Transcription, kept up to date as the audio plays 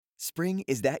Spring,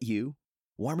 is that you?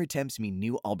 Warmer temps mean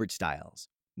new Allbirds styles.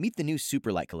 Meet the new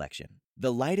Superlight collection,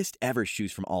 the lightest ever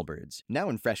shoes from Allbirds, now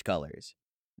in fresh colors.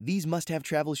 These must-have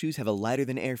travel shoes have a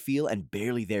lighter-than-air feel and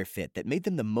barely there fit that made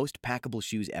them the most packable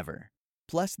shoes ever.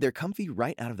 Plus, they're comfy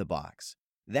right out of the box.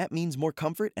 That means more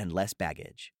comfort and less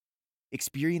baggage.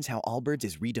 Experience how Allbirds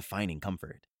is redefining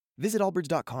comfort. Visit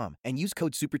allbirds.com and use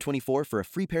code SUPER24 for a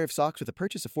free pair of socks with a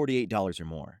purchase of $48 or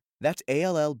more. That's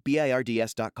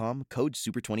ALLBIRDS.com, code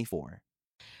SUPER24.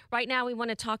 Right now, we want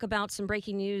to talk about some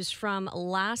breaking news from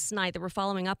last night that we're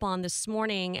following up on this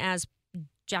morning, as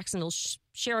Jacksonville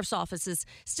Sheriff's Office is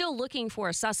still looking for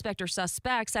a suspect or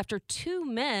suspects after two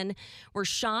men were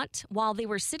shot while they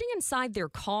were sitting inside their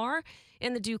car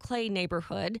in the Duclay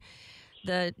neighborhood.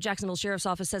 The Jacksonville Sheriff's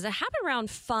Office says it happened around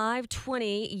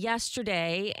 5:20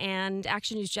 yesterday, and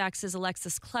Action News Jax's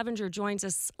Alexus Cleavenger joins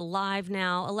us live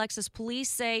now. Alexus,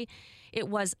 police say it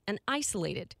was an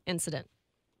isolated incident.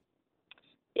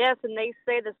 Yes, and they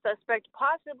say the suspect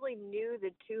possibly knew the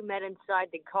two men inside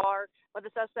the car, but the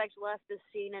suspect left the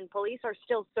scene and police are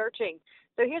still searching.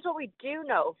 So here's what we do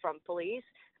know from police.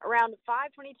 Around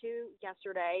 5:22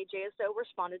 yesterday, JSO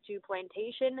responded to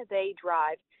Plantation Bay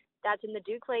Drive. That's in the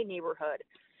Duclay neighborhood.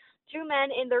 Two men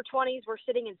in their 20s were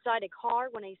sitting inside a car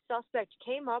when a suspect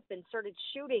came up and started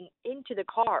shooting into the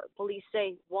car. Police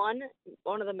say one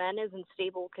of the men is in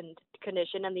stable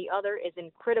condition and the other is in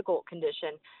critical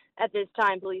condition. At this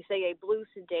time, police say a blue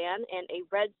sedan and a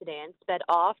red sedan sped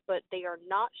off, but they are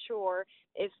not sure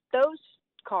if those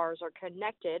cars are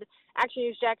connected. Action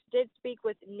News Jax did speak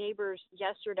with neighbors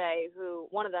yesterday, who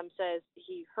one of them says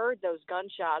he heard those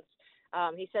gunshots.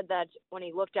 He said that when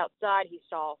he looked outside, he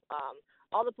saw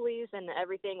all the police and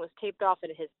everything was taped off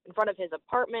in front of his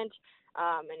apartment,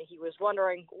 and he was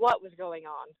wondering what was going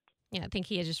on. Yeah, I think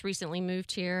he had just recently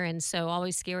moved here, and so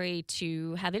always scary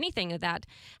to have anything of that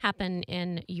happen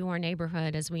in your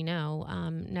neighborhood, as we know.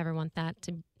 Never want that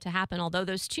to happen, although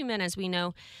those two men, as we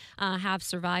know, have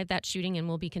survived that shooting and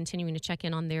will be continuing to check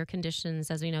in on their conditions.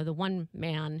 As we know, the one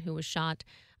man who was shot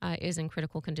is in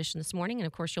critical condition this morning, and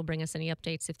of course you'll bring us any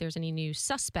updates if there's any new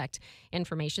suspect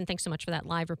information. Thanks so much for that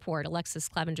live report, Alexus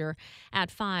Cleavenger, at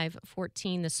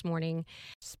 5:14 this morning.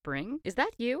 Spring? Is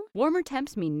that you? Warmer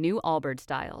temps mean new Allbirds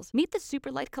styles. Meet the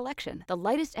Superlight collection, the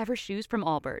lightest ever shoes from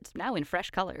Allbirds, now in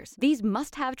fresh colors. These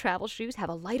must-have travel shoes have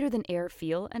a lighter-than-air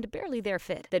feel and barely there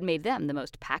fit that made them the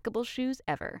most packable shoes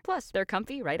ever. Plus, they're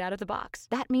comfy right out of the box.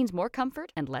 That means more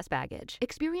comfort and less baggage.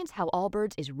 Experience how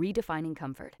Allbirds is redefining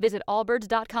comfort. Visit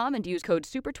allbirds.com and use code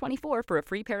SUPER24 for a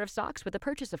free pair of socks with a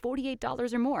purchase of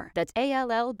 $48 or more. That's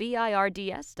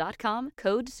ALLBIRDS.com,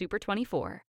 code SUPER24.